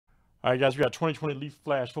All right, guys, we got 2020 Leaf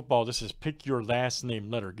Flash Football. This is pick your last name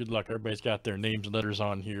letter. Good luck. Everybody's got their names and letters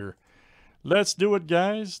on here. Let's do it,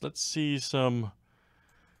 guys. Let's see some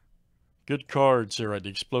good cards here at the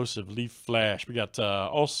Explosive Leaf Flash. We got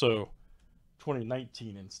also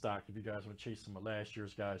 2019 in stock if you guys want to chase some of last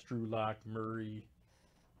year's guys. Drew Lock, Murray,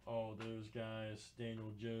 all those guys.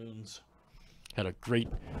 Daniel Jones. Had a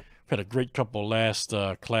great couple last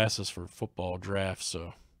classes for football drafts,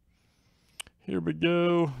 so here we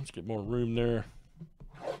go. Let's get more room there.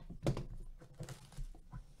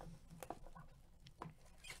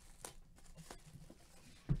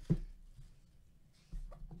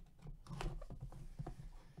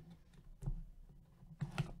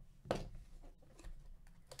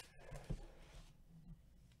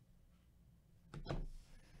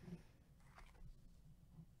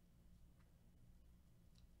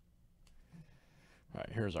 All right,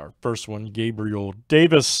 here's our first one, Gabriel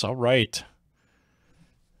Davis. All right.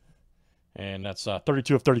 And that's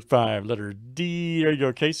 32 of 35, letter D. There you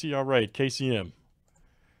go, Casey. All right, KCM.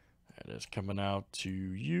 That is coming out to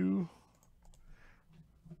you.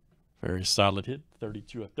 Very solid hit,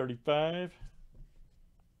 32 of 35.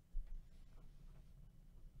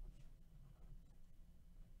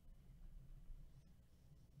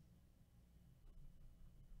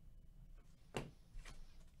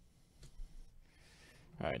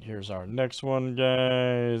 All right, here's our next one,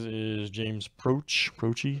 guys, is James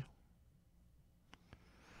Prochi.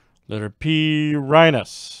 Letter P,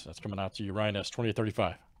 Rhinus. That's coming out to you, Rhinus, 20 of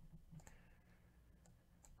 35.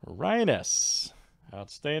 Rhinus,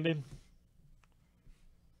 outstanding.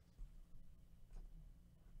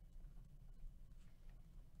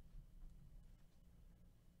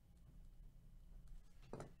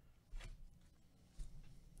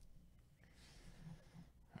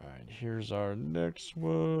 All right, here's our next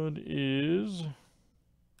one is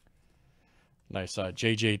nice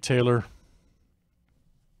J.J. Taylor.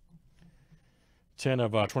 10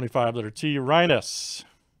 of 25, letter T, Rhinus.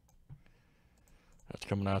 That's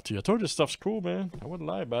coming out to you. I told you this stuff's cool, man. I wouldn't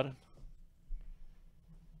lie about it.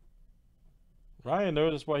 Ryan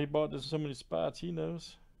knows that's why he bought this in so many spots. He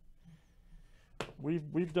knows.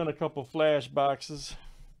 We've done a couple flash boxes,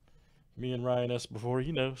 me and Ryan S, before.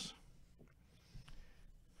 He knows.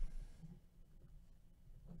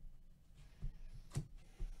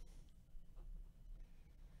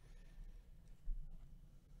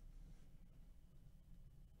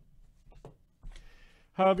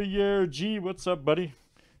 Javier G, what's up, buddy?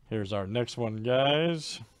 Here's our next one,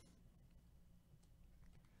 guys.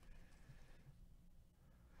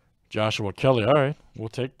 Joshua Kelly. All right, we'll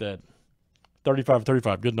take that.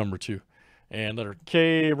 35-35, good number too. And letter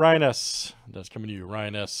K, Ryan S. That's coming to you,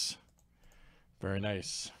 Ryan S. Very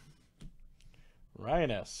nice.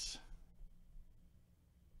 Ryan S.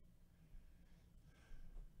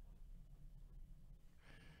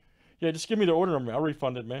 Yeah, just give me the order number. I'll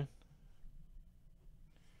refund it, man.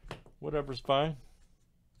 Whatever's fine.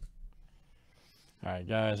 All right,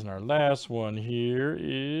 guys, and our last one here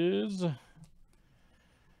is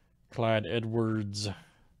Clyde Edwards.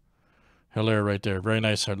 Hilaire right there. Very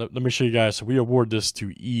nice. Let me show you guys. So we award this to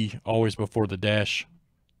E, always before the dash.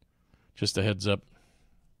 Just a heads up.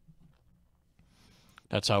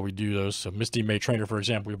 That's how we do those. So Misty May Trainer, for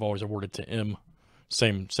example, we've always awarded to M.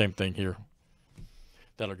 Same thing here.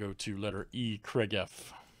 That'll go to letter E, Craig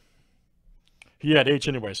F. He had H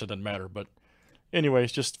anyway, so it doesn't matter. But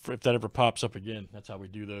anyways, just if that ever pops up again, that's how we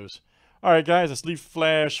do those. All right, guys, that's Leaf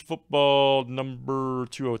Flash Football number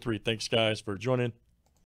 203. Thanks, guys, for joining.